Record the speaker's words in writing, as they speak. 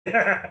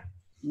Okay.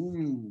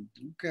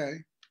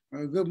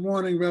 Good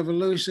morning,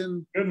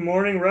 Revolution. Good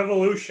morning,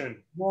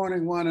 Revolution.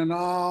 Morning, one and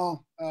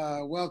all.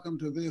 Welcome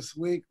to this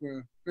week.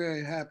 We're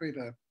very happy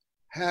to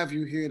have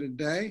you here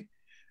today.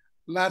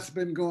 Lots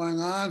been going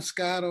on,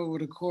 Scott, over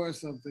the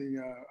course of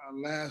the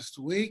last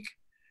week.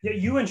 Yeah,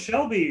 you and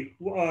Shelby,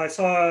 I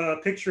saw a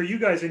picture of you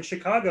guys in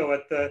Chicago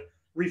at the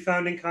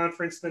refounding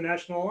conference, the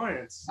National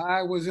Alliance.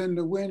 I was in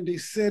the Windy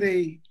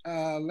City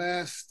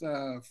last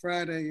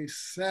Friday,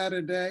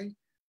 Saturday,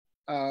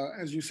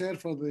 as you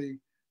said, for the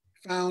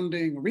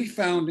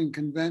refounding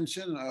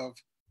convention of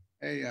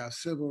a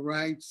civil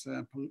rights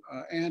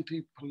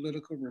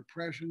anti-political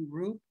repression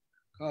group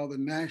called the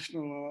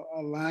National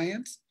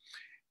Alliance.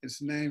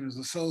 Its name is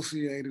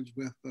associated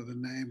with the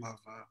name of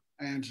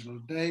Angela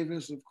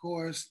Davis, of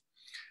course.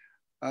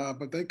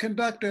 But they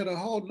conducted a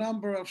whole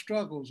number of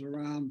struggles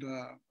around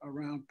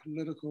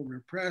political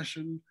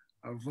repression,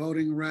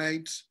 voting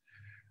rights.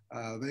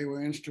 They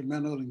were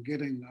instrumental in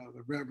getting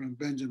the Reverend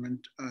Benjamin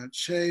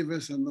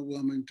Chavis and the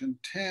Wilmington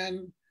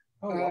 10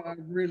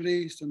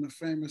 released in the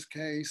famous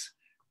case,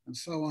 and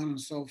so on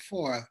and so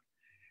forth.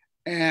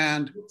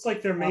 And looks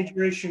like their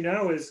major issue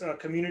now is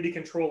community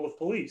control of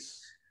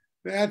police.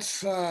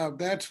 That's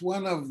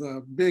one of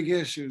the big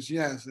issues,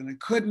 yes. And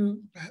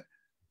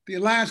the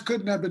alliance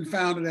couldn't have been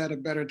founded at a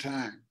better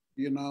time,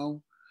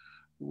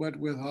 what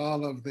with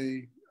all of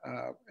the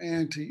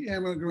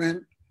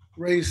anti-immigrant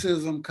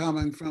racism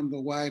coming from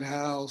the White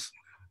House,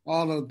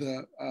 all of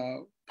the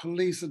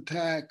police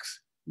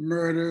attacks,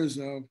 murders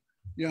of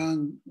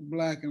young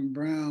Black and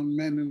brown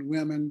men and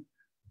women,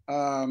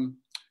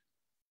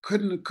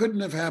 couldn't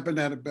have happened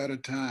at a better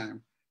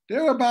time.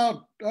 There were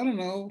about,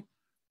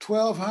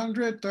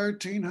 1,200,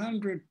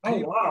 1,300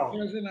 people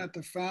present at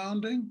the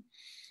founding.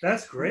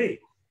 That's great.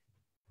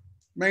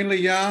 Mainly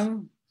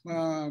young,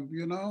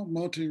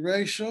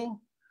 multiracial,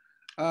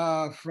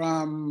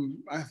 from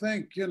I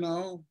think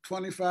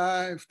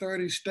 25,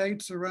 30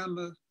 states around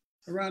the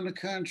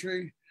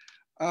country.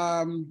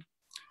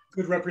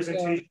 Good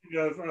representation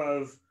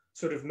of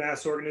sort of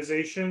mass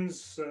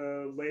organizations,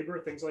 labor,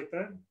 things like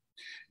that.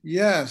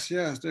 Yes,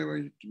 there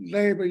were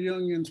labor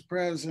unions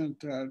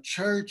present,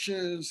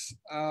 churches,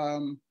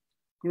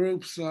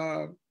 groups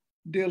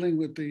dealing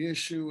with the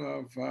issue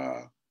of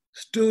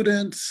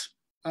students.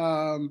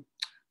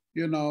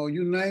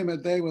 You name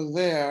it, they were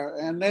there,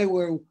 and they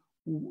were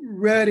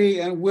ready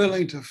and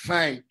willing to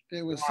fight.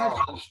 There was such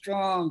a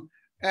strong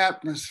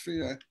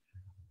atmosphere,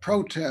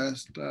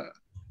 protest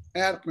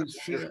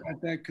atmosphere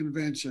at that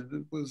convention.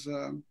 It was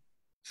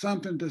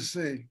something to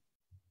see.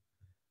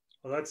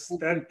 Well, that's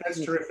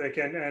terrific,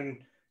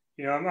 and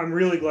I'm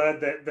really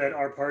glad that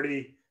our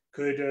party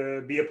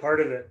could be a part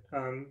of it,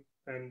 and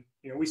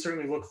we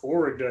certainly look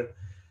forward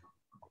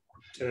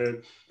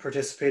to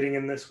participating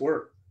in this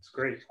work. It's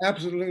great.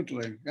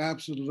 Absolutely.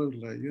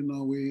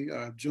 We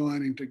are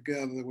joining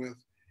together with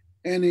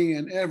any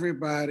and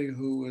everybody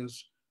who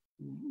is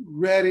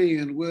ready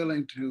and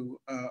willing to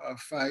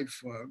fight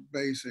for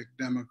basic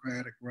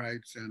democratic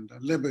rights and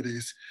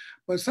liberties.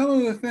 But some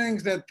of the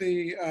things that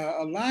the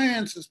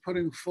Alliance is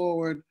putting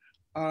forward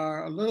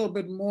are a little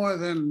bit more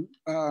than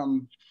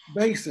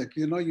basic.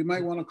 You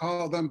might want to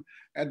call them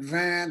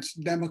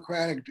advanced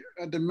democratic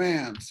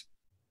demands,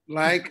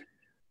 like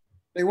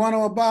they want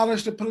to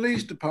abolish the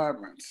police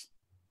departments.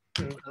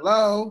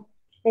 Hello?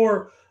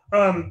 Or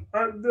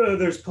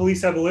there's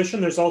police abolition.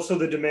 There's also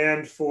the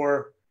demand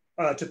for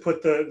to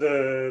put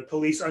the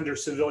police under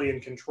civilian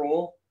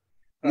control.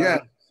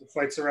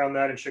 Fights around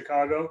that in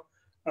Chicago,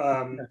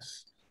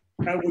 yes.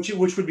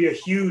 Which would be a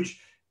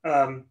huge.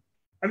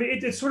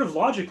 It's sort of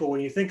logical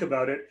when you think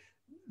about it.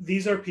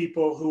 These are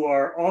people who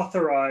are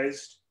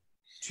authorized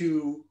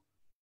to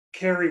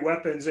carry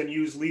weapons and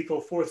use lethal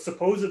force,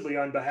 supposedly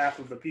on behalf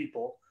of the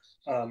people.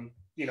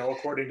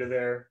 According to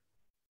their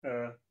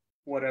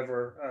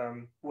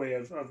whatever way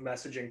of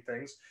messaging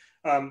things.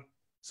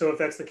 So if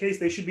that's the case,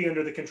 they should be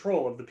under the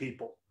control of the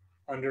people,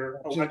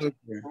 under elected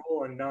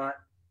control, and not,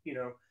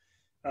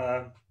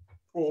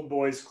 old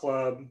boys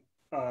club,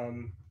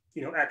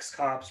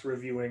 ex-cops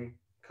reviewing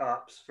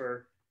cops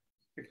for.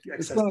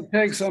 It's going to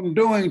take some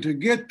doing to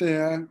get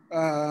there.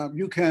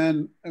 You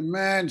can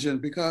imagine,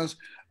 because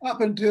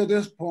up until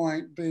this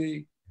point,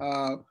 the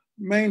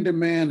main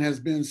demand has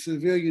been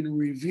civilian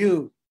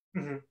review,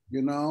 and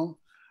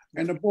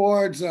the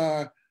boards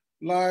are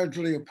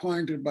largely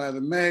appointed by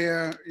the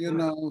mayor,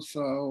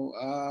 so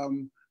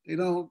they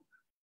don't,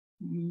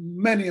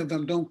 many of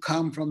them don't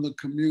come from the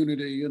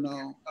community,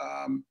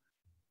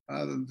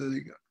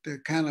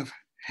 they're kind of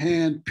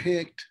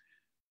hand-picked.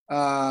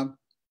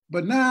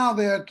 But now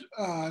they're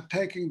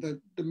taking the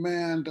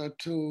demand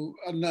to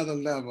another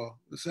level.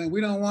 They're saying,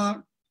 we don't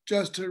want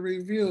just to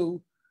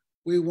review,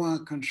 we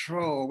want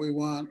control, we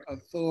want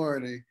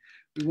authority.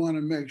 We want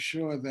to make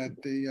sure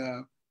that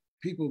the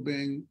people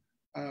being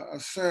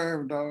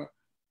served are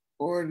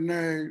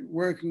ordinary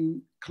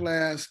working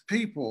class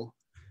people.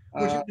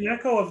 Which is the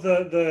echo of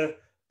the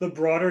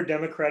broader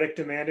democratic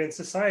demand in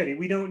society.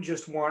 We don't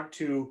just want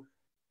to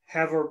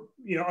have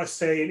a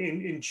say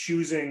in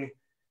choosing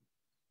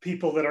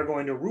people that are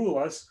going to rule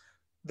us.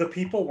 The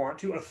people want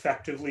to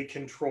effectively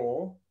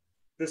control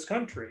this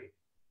country.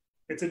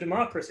 It's a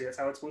democracy. That's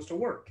how it's supposed to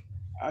work.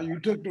 You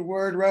took the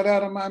word right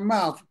out of my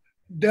mouth.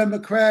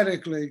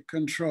 Democratically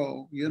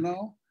control, and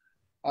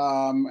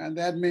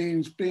that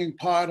means being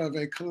part of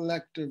a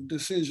collective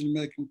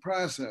decision-making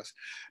process.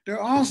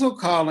 They're also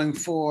calling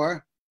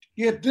for,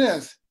 get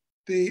this,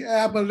 the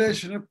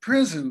abolition of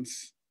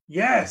prisons.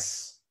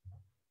 Yes.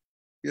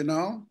 Get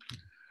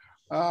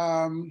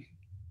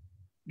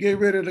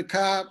rid of the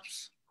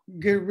cops,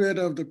 get rid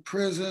of the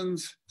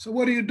prisons. So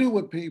what do you do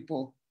with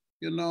people,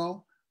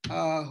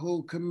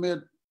 who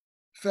commit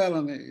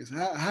felonies?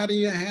 How do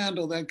you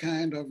handle that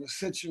kind of a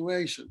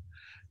situation?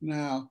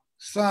 Now,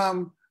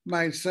 some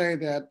might say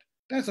that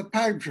that's a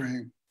pipe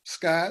dream,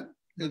 Scott.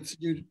 It's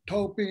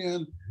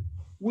utopian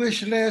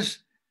wish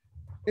list.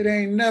 It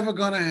ain't never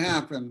gonna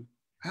happen.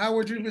 How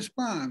would you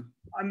respond?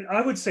 I mean,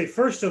 I would say,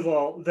 first of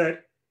all,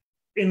 that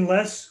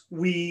unless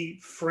we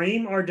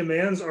frame our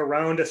demands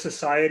around a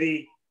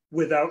society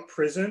without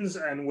prisons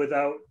and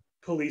without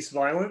police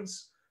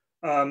violence,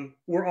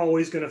 we're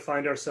always going to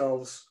find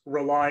ourselves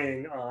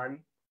relying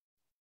on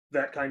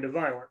that kind of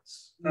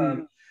violence.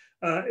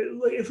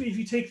 If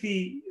you take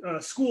the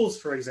schools,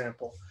 for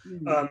example,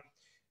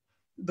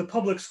 the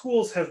public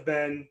schools have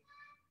been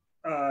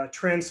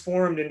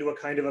transformed into a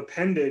kind of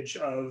appendage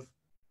of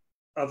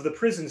the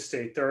prison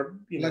state. They're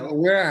like a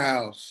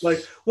warehouse,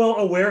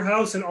 a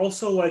warehouse, and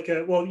also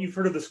you've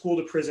heard of the school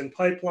to prison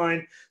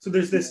pipeline. So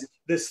there's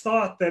this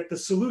thought that the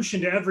solution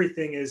to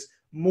everything is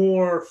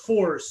more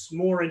force,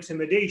 more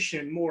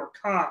intimidation, more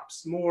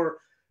cops, more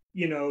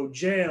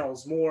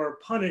jails, more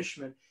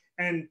punishment,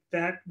 and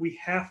that we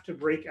have to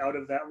break out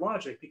of that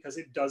logic because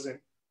it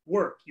doesn't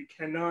work. You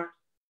cannot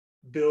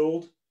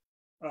build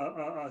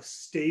a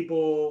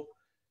stable,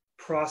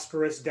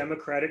 prosperous,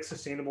 democratic,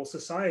 sustainable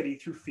society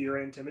through fear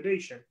and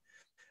intimidation.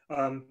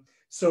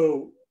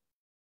 So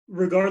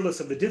regardless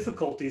of the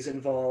difficulties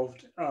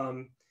involved,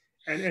 and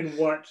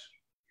what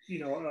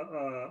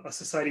a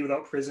society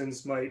without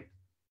prisons might,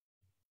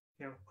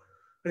 I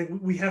think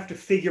we have to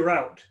figure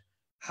out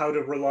how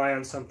to rely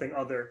on something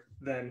other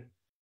than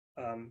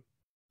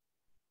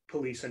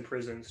police and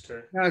prisons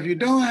to. Now, if you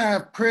don't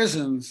have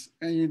prisons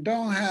and you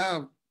don't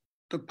have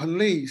the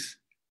police,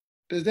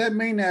 does that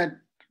mean that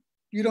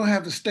you don't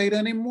have the state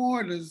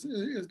anymore? Is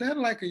that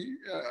like a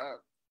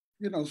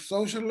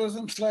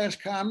socialism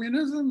 /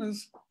 communism?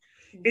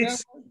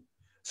 It's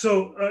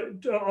so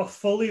a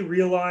fully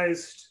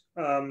realized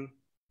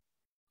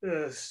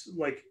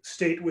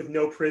state with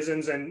no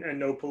prisons and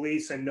no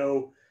police and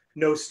no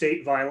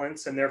state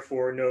violence, and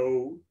therefore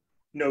no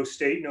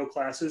state, no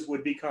classes,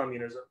 would be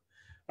communism.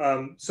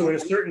 So in a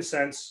certain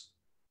sense,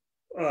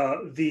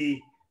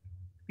 demanding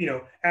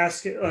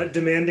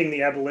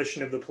the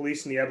abolition of the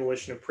police and the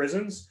abolition of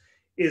prisons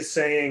is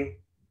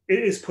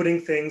putting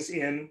things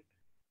in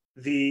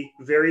the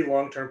very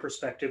long-term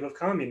perspective of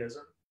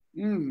communism.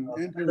 And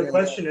the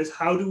question is,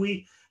 how do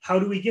we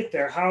get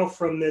there? How,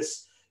 from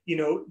this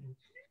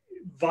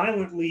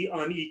violently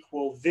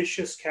unequal,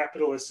 vicious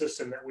capitalist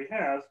system that we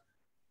have,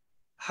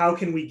 how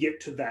can we get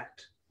to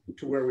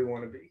where we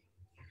want to be?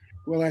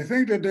 Well, I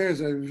think that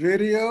there's a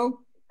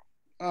video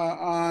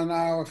on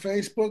our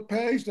Facebook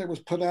page that was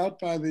put out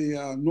by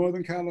the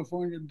Northern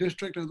California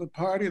district of the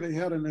party. They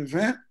had an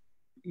event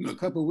a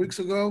couple of weeks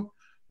ago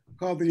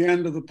called The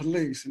End of the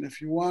Police. And if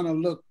you want to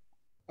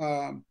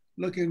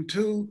look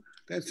into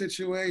that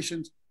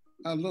situation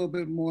a little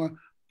bit more,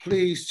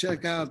 please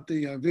check out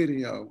the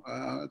video.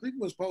 I think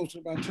it was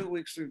posted about 2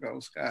 weeks ago,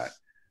 Scott.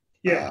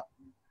 Yeah.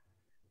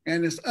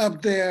 And it's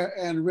up there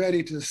and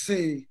ready to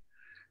see.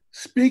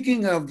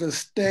 Speaking of the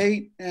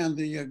state and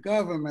the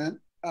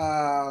government,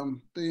 the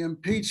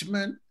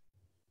impeachment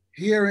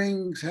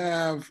hearings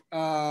have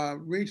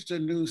reached a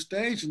new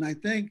stage, and I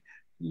think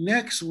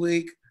next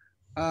week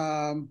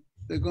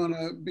they're going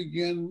to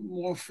begin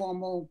more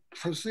formal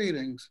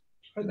proceedings.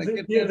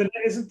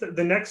 Isn't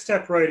the next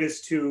step, right,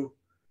 is to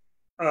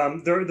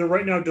they're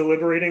right now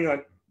deliberating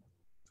on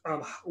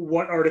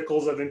what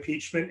articles of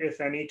impeachment, if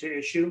any, to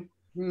issue.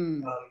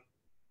 And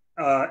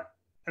I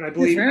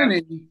believe, if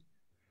any.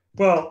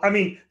 Well, I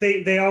mean,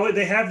 they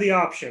have the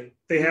option.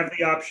 They have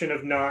the option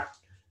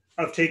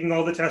of taking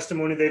all the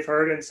testimony they've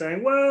heard and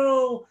saying,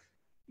 well,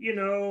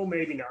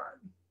 maybe not.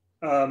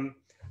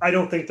 I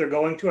don't think they're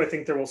going to. I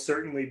think there will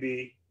certainly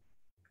be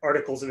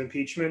articles of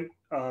impeachment.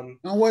 On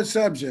what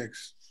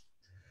subjects?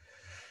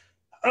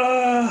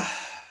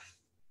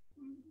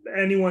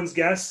 Anyone's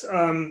guess.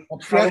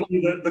 Probably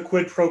the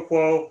quid pro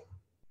quo.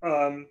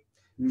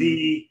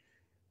 The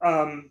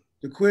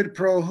quid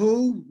pro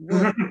who?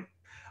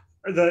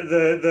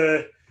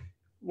 the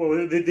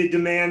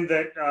demand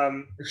that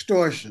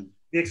extortion.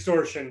 The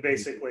extortion,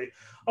 basically.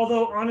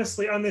 Although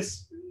honestly, on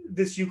this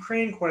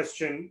Ukraine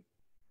question,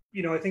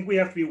 I think we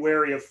have to be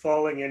wary of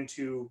falling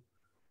into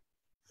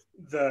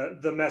the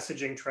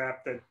messaging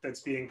trap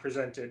that's being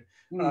presented.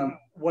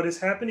 What is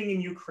happening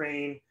in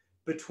Ukraine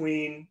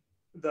between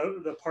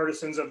the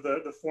partisans of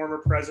the former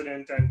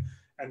president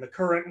and the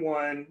current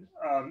one.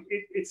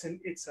 It's an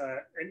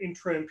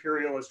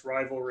intra-imperialist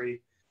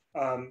rivalry.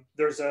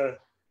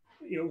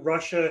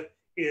 Russia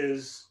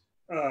is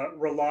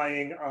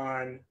relying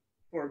on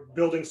or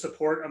building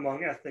support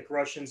among ethnic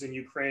Russians in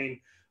Ukraine,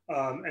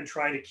 and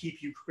trying to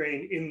keep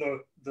Ukraine in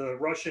the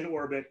Russian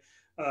orbit.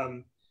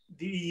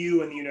 The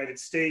EU and the United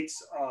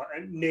States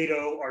and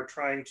NATO are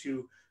trying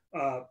to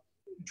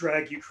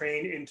drag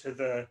Ukraine into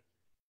the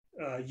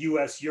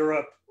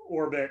US-Europe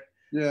orbit.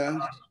 Yeah.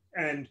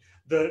 And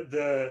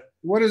the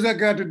what does that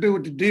got to do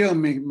with the deal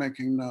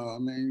making though? I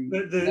mean,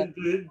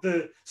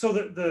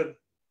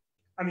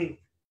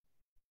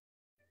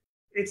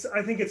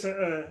 I think it's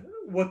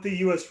what the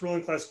U.S.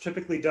 ruling class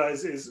typically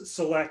does is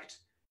select,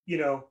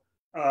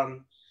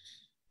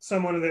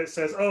 someone that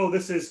says, oh,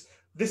 this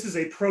is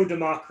a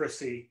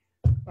pro-democracy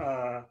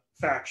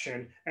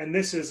faction, and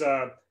this is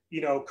a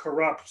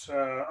corrupt,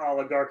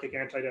 oligarchic,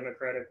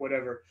 anti-democratic,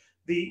 whatever.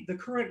 The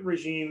current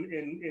regime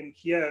in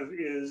Kiev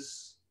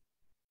is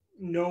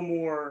no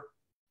more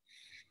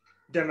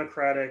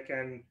democratic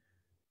and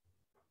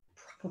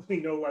probably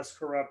no less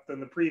corrupt than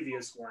the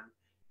previous one.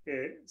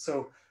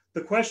 So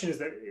the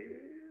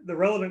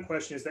relevant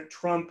question is that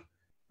Trump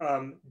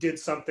did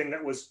something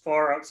that was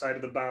far outside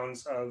of the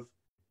bounds of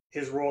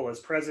his role as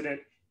president.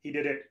 He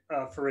did it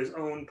for his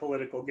own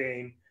political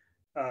gain,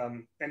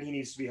 and he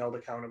needs to be held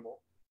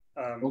accountable.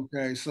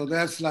 Okay, so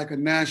that's like a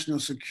national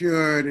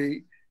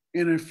security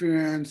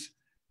interference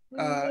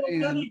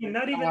in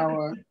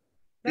our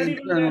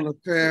internal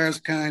affairs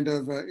kind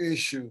of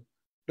issue,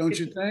 don't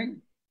you think?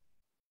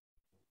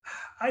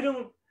 I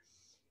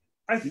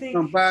think you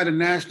don't buy the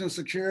national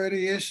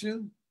security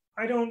issue.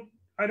 I don't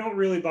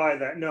really buy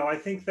that. No, I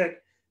think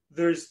that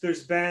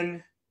there's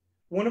been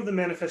one of the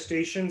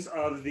manifestations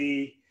of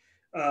the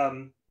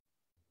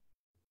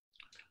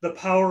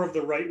power of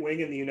the right wing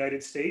in the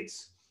United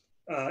States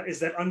is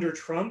that under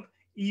Trump,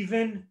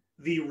 even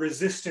the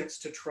resistance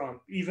to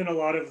Trump, even a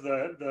lot of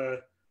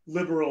the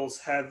liberals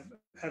have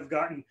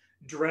gotten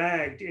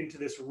dragged into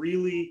this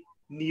really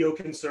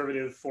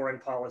neoconservative foreign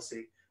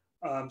policy.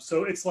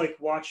 So it's like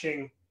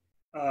watching,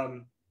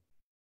 so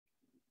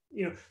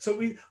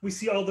we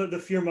see all the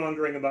fear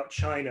mongering about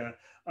China.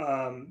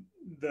 Well,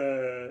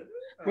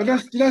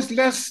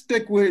 let's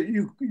stick with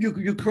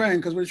Ukraine,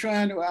 because we're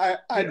trying to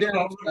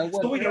identify.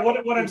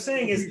 What I'm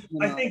saying is,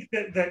 I think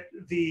that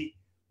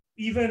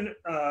even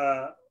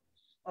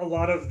a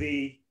lot of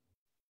the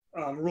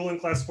ruling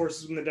class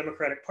forces in the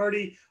Democratic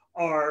Party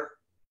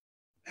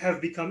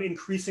have become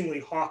increasingly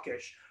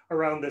hawkish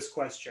around this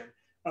question.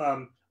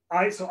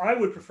 I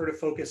would prefer to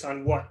focus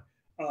on what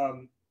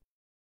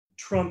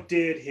Trump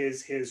did,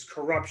 his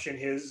corruption,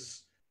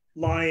 his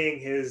lying,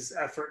 his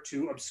effort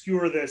to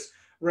obscure this,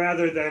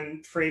 rather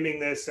than framing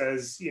this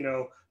as,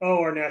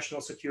 our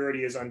national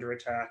security is under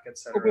attack, et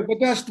cetera. But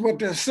that's what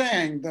they're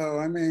saying, though.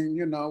 I mean,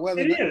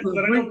 whether they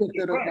agree with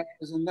it or not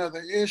is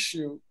another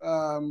issue.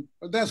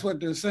 But that's what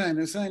they're saying.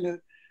 They're saying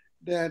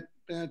that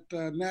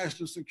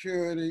national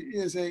security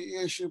is a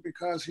issue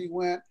because he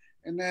went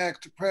and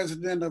asked the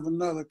president of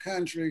another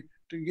country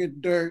to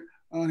get dirt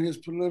on his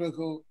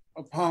political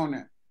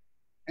opponent.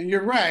 And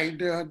you're right,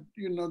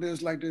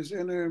 there's like this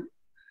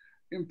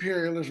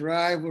inter-imperialist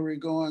rivalry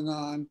going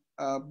on,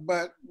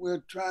 but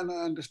we're trying to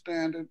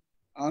understand it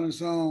on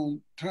its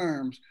own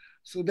terms.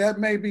 So that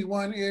may be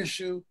one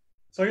issue.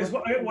 So I guess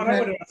what I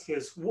would ask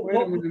is,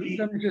 let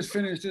me just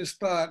finish this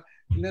thought.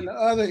 And then the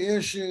other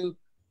issue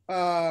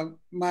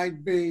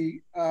might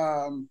be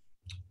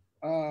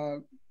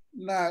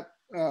not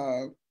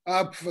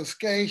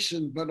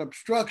obfuscation, but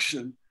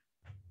obstruction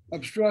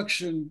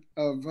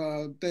of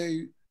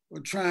they were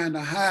trying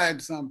to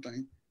hide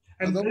something.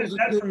 And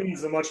that for me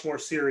is a much more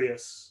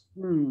serious.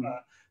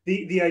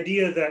 The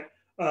idea that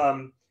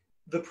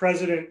the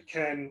president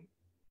can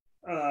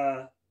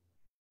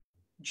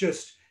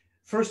just,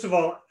 first of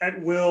all,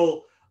 at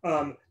will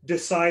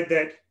decide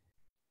that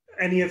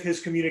any of his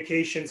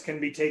communications can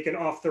be taken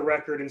off the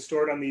record and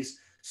stored on these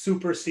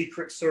super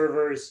secret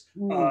servers,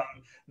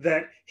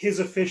 that his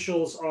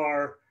officials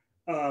are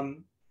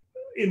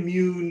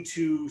immune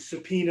to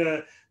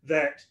subpoena,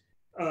 that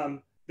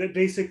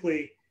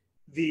basically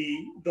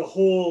the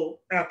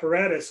whole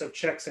apparatus of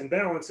checks and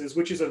balances,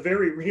 which is a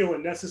very real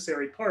and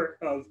necessary part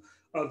of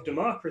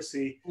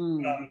democracy,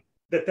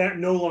 that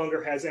no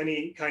longer has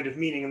any kind of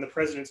meaning, and the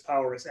president's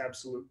power is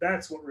absolute.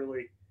 That's what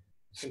really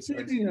concerns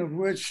me. Speaking of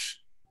which,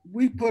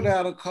 we put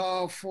out a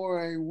call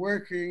for a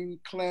working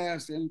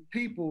class and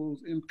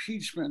people's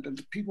impeachment, that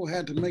the people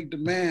had to make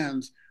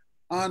demands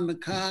on the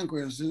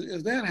Congress.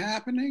 Is that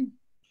happening?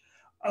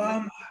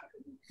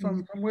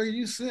 From where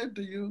you sit,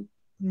 do you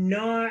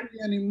not see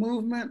any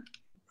movement?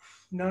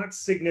 Not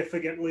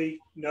significantly,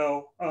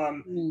 no.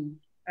 And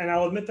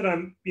I'll admit that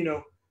I'm,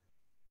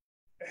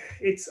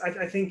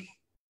 I think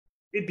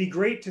it'd be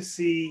great to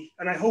see,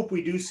 and I hope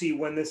we do see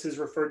when this is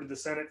referred to the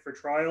Senate for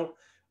trial,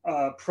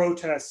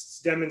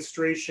 protests,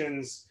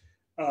 demonstrations,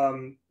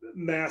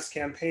 mass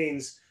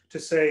campaigns to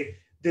say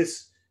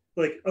this,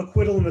 like,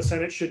 acquittal in the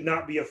Senate should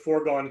not be a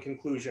foregone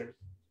conclusion.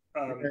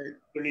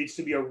 There needs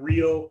to be a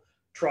real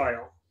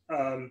trial.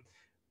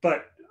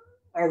 But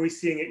are we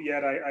seeing it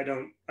yet? I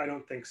don't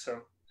think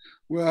so.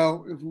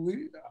 Well, if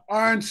we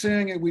aren't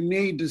seeing it, we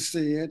need to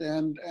see it.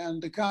 And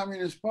the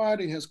Communist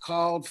Party has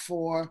called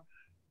for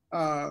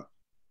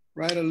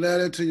write a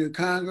letter to your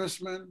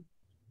congressman,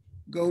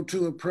 go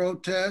to a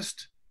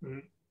protest,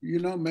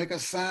 make a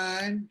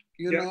sign,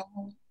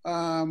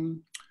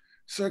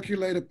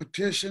 circulate a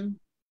petition,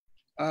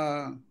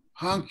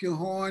 honk your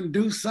horn,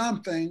 do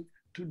something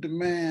to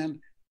demand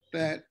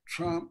that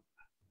Trump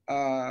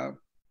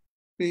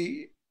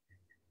be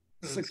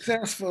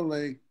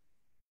successfully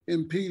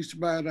impeached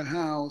by the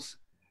House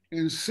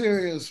and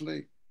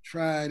seriously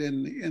tried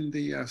in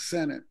the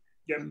Senate.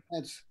 Yep. And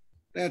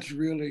that's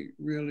really,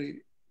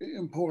 really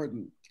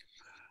important.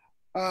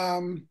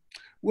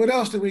 What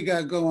else do we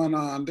got going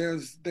on?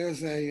 There's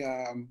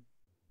a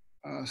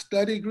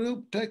study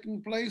group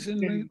taking place in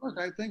New York,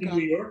 I think. In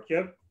New York,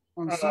 yep.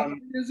 On Sunday,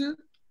 is it?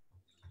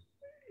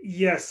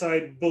 Yes,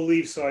 I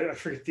believe so. I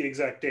forget the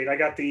exact date. I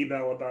got the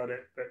email about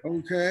it. But...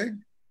 Okay.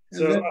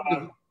 So,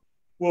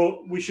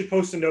 well, we should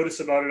post a notice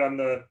about it on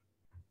the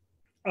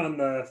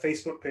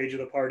Facebook page of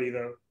the party,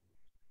 though.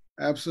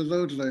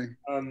 Absolutely.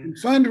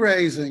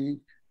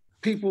 Fundraising.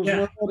 People's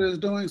World is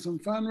doing some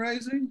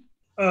fundraising.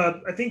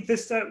 I think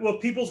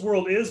People's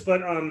World is,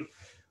 but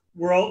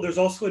there's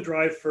also a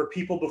drive for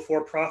People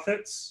Before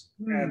Profits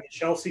and the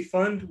Chelsea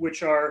Fund,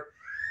 which are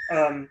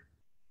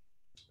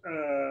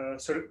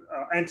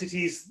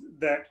entities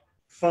that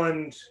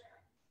fund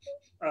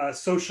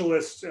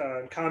socialist,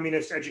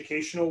 communist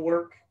educational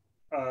work.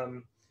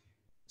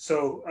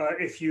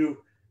 If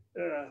you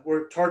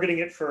we're targeting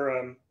it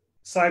for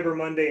Cyber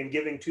Monday and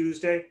Giving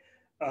Tuesday.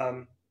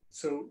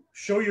 So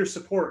show your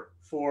support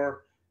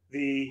for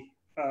the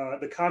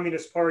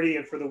Communist Party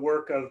and for the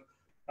work of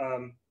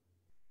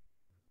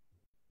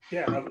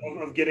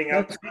getting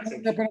out. That's up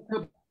in a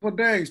couple of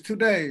days, 2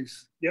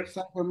 days. Yep.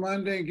 Cyber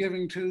Monday,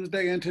 Giving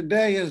Tuesday, and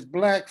today is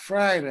Black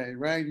Friday,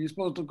 right? You're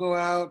supposed to go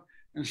out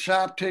and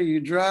shop till you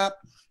drop.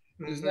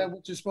 Is that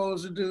what you're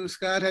supposed to do,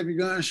 Scott? Have you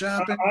gone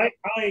shopping?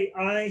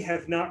 I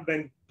have not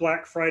been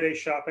Black Friday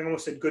shopping. I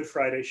almost said Good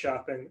Friday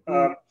shopping.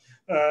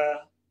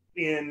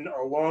 In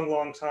a long,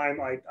 long time.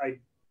 I'm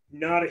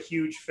not a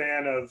huge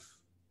fan of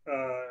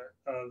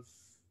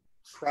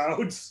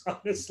crowds,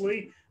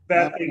 honestly.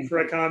 Bad thing for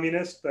a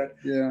communist, but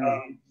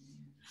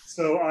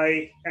so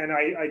I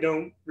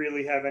don't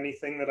really have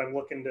anything that I'm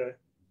looking to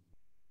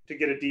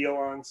get a deal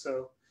on.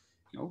 So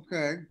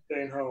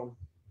staying home.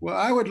 Well,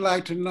 I would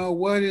like to know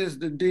what is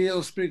the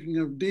deal, speaking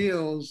of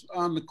deals,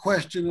 on the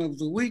question of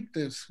the week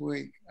this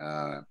week.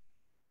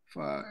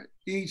 For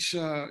each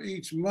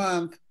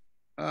month,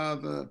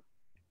 the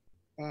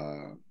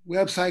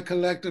website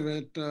collective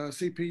at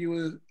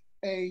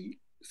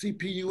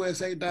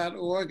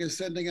cpusa.org is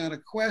sending out a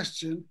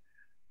question,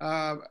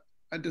 a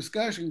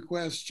discussion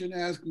question,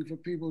 asking for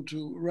people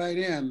to write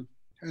in.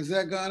 Has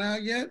that gone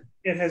out yet?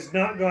 It has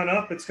not gone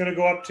up. It's going to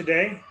go up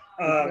today.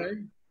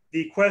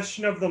 The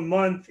question of the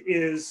month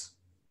is,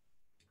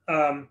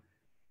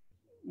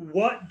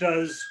 what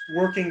does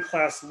working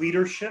class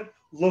leadership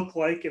look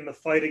like in the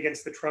fight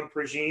against the Trump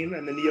regime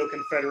and the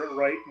neo-Confederate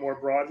right more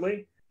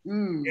broadly?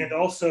 And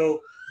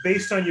also,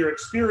 based on your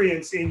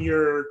experience in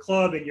your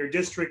club, in your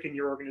district, in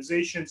your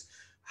organizations,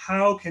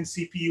 how can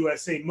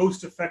CPUSA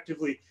most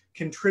effectively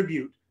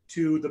contribute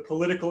to the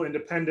political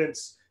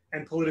independence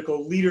and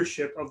political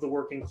leadership of the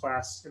working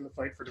class in the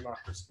fight for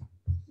democracy?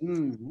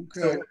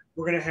 So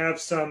we're going to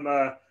have some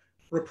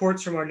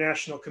reports from our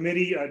national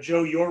committee.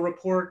 Joe, your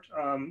report,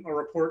 a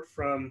report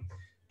from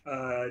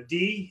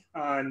Dee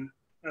on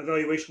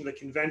evaluation of the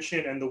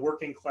convention and the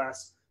working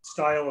class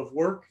style of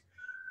work.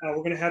 We're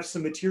going to have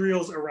some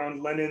materials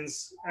around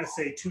Lenin's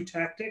essay, Two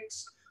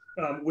Tactics,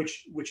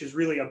 which is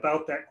really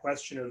about that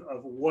question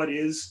of what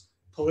is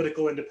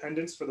political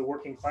independence for the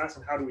working class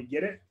and how do we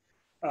get it?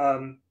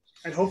 And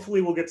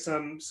hopefully we'll get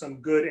some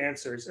good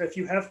answers. If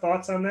you have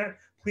thoughts on that,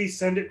 please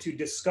send it to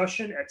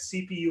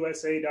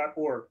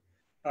discussion@cpusa.org.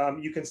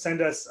 You can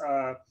send us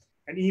an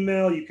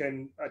email, you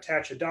can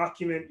attach a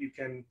document, you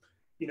can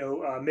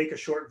make a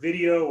short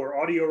video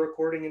or audio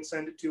recording and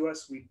send it to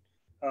us. We'd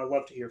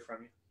love to hear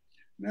from you.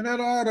 Now that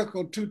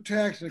article, Two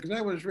Tactics,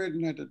 that was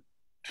written at the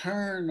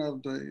turn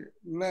of the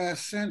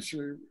last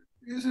century.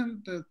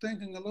 Isn't the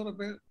thinking a little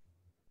bit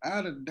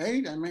out of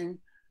date? I mean,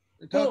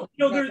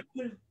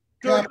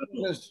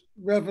 capitalist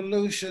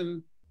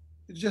revolution,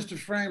 just to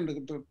frame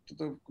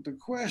the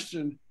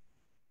question,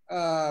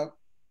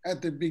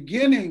 at the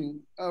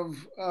beginning of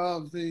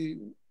the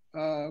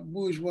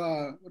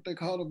bourgeois, what they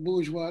call the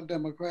bourgeois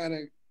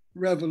democratic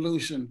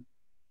revolution,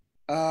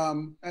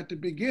 at the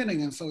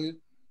beginning. And so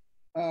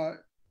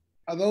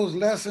are those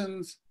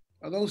lessons,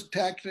 are those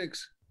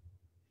tactics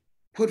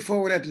put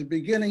forward at the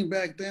beginning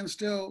back then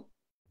still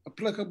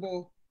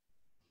applicable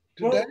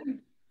today? Well,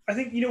 I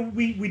think,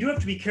 we do have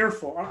to be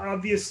careful.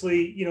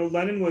 Obviously,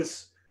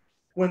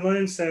 when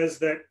Lenin says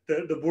that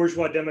the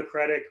bourgeois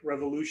democratic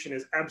revolution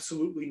is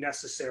absolutely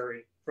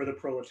necessary for the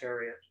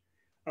proletariat,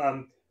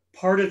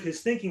 part of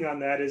his thinking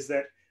on that is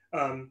that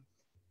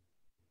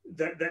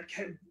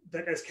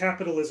that as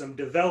capitalism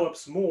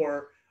develops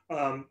more,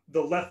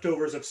 the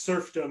leftovers of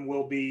serfdom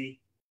will be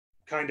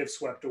kind of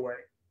swept away.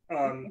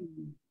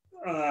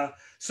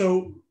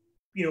 So,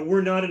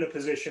 we're not in a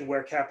position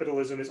where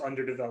capitalism is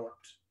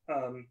underdeveloped.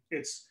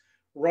 It's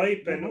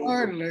ripe and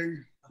hardly.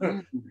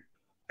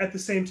 At the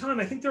same time,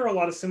 I think there are a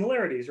lot of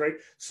similarities, right?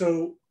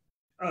 So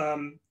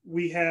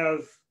we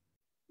have,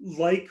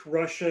 like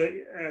Russia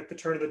at the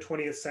turn of the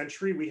 20th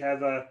century, we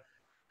have an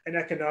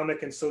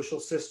economic and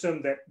social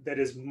system that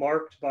is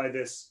marked by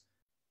this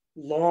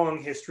long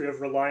history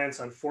of reliance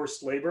on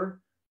forced labor,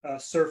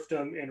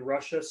 serfdom in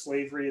Russia,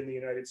 slavery in the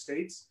United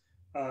States,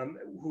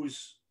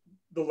 whose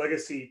the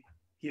legacy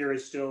here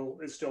is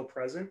still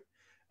present.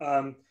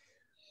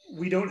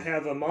 We don't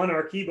have a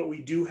monarchy, but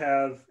we do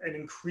have an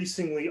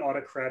increasingly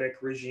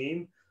autocratic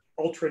regime,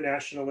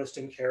 ultra-nationalist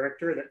in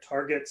character, that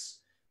targets,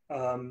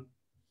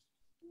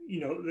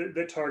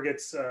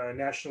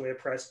 nationally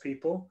oppressed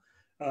people,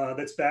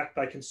 that's backed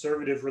by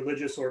conservative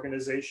religious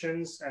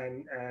organizations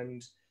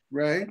and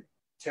right.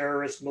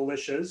 Terrorist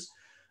militias.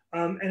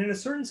 And in a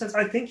certain sense,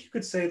 I think you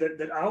could say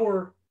that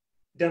our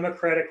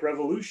democratic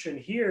revolution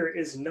here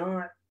is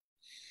not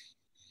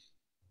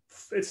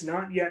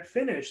yet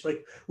finished.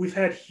 Like, we've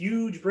had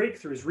huge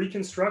breakthroughs.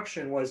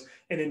 Reconstruction was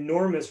an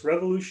enormous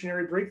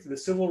revolutionary breakthrough. The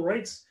Civil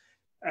Rights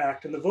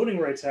Act and the Voting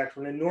Rights Act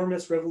were an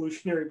enormous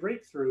revolutionary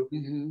breakthrough.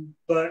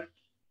 But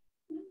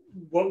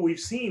what we've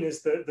seen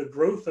is the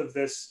growth of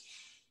this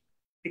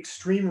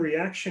extreme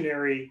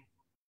reactionary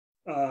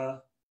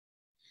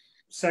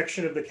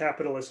section of the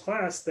capitalist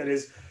class that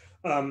has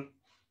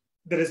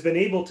been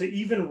able to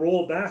even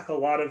roll back a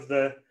lot of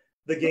the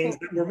gains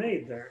that were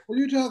made there. Well,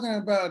 you're talking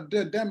about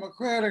the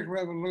democratic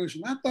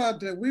revolution. I thought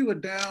that we were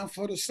down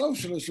for the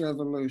socialist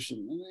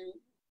revolution. I mean,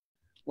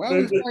 why are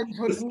we fighting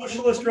for the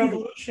socialist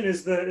revolution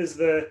is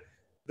the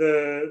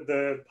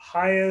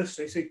highest,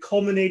 I say,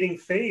 culminating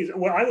phase,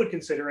 what I would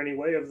consider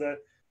anyway, of the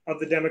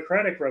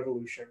democratic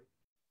revolution.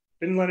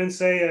 Didn't Lenin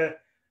say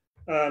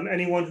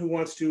anyone who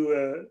wants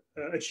to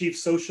achieve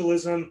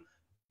socialism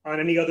on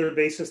any other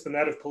basis than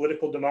that of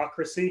political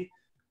democracy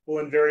will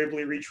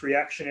invariably reach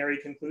reactionary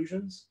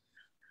conclusions?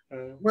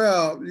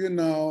 Well, he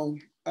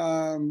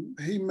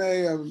may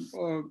have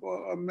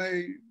or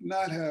may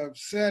not have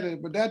said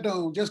it, but that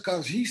don't, just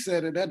because he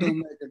said it, that don't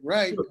make it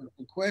right.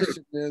 The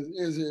question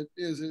is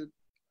it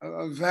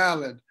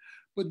valid?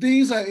 But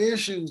these are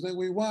issues that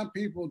we want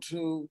people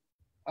to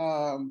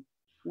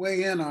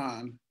weigh in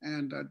on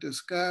and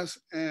discuss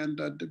and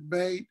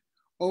debate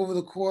over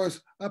the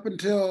course up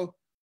until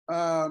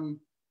the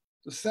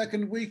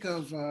second week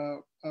of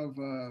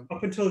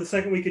up until the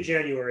second week of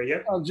January.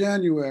 Yep. Of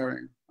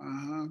January.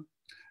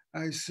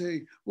 I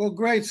see. Well,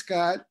 great,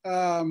 Scott.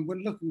 I'm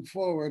looking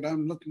forward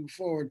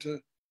to.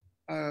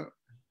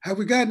 Have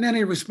we gotten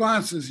any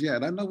responses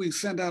yet? I know we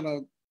sent out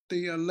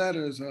the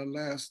letters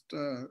last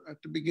at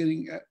the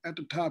beginning, at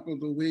the top of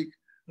the week.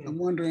 I'm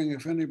wondering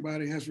if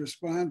anybody has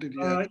responded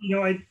yet.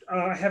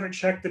 I haven't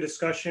checked the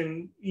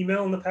discussion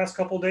email in the past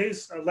couple of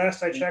days.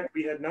 Last I checked,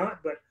 we had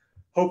not, but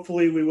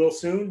hopefully we will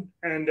soon.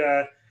 And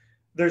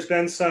there's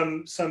been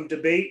some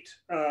debate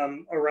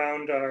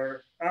around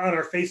on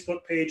our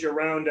Facebook page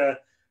around a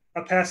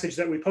passage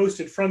that we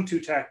posted from Two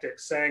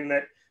Tactics, saying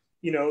that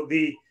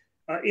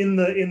in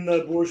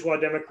the bourgeois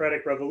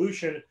democratic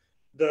revolution,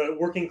 the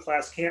working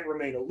class can't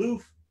remain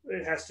aloof.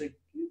 It has to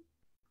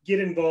get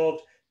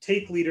involved,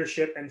 take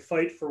leadership, and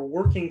fight for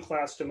working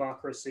class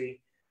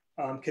democracy,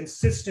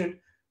 consistent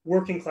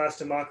working class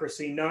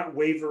democracy, not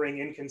wavering,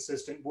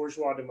 inconsistent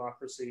bourgeois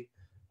democracy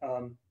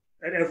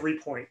at every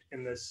point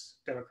in this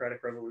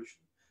democratic revolution.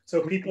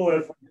 So some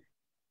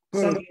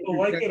people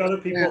like it, other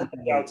people have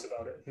doubts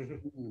about it.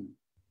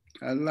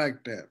 I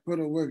like that. Put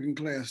a working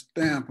class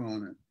stamp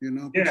on it,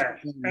 Yeah,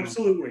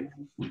 absolutely.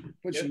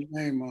 Put your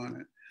name on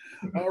it.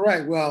 All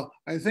right, well,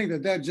 I think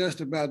that just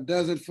about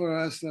does it for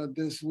us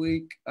this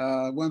week.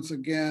 Once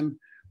again,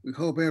 we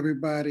hope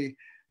everybody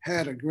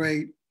had a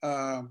great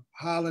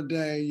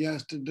holiday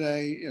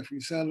yesterday, if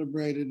you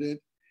celebrated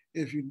it.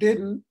 If you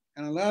didn't,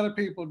 and a lot of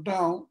people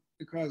don't,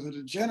 because of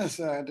the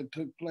genocide that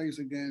took place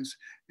against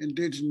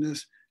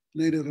indigenous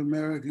Native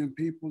American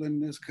people in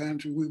this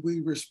country, we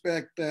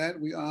respect that,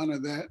 we honor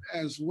that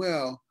as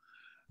well.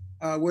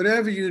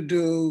 Whatever you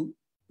do,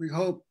 we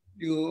hope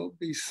you'll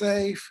be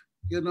safe.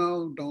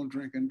 Don't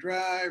drink and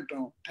drive,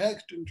 don't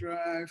text and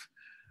drive.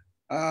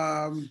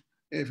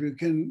 If you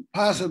can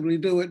possibly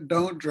do it,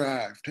 don't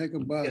drive. Take a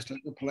bus,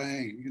 take a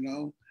plane,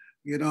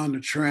 get on the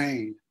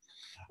train.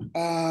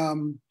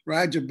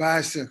 Ride your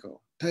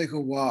bicycle, take a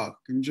walk,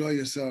 enjoy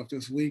yourself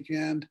this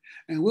weekend.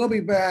 And we'll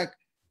be back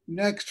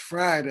next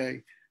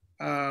Friday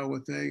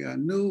with a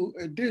new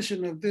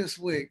edition of This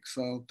Week.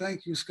 So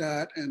thank you,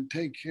 Scott, and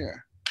take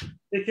care.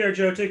 Take care,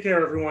 Joe. Take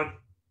care, everyone.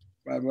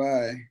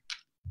 Bye-bye.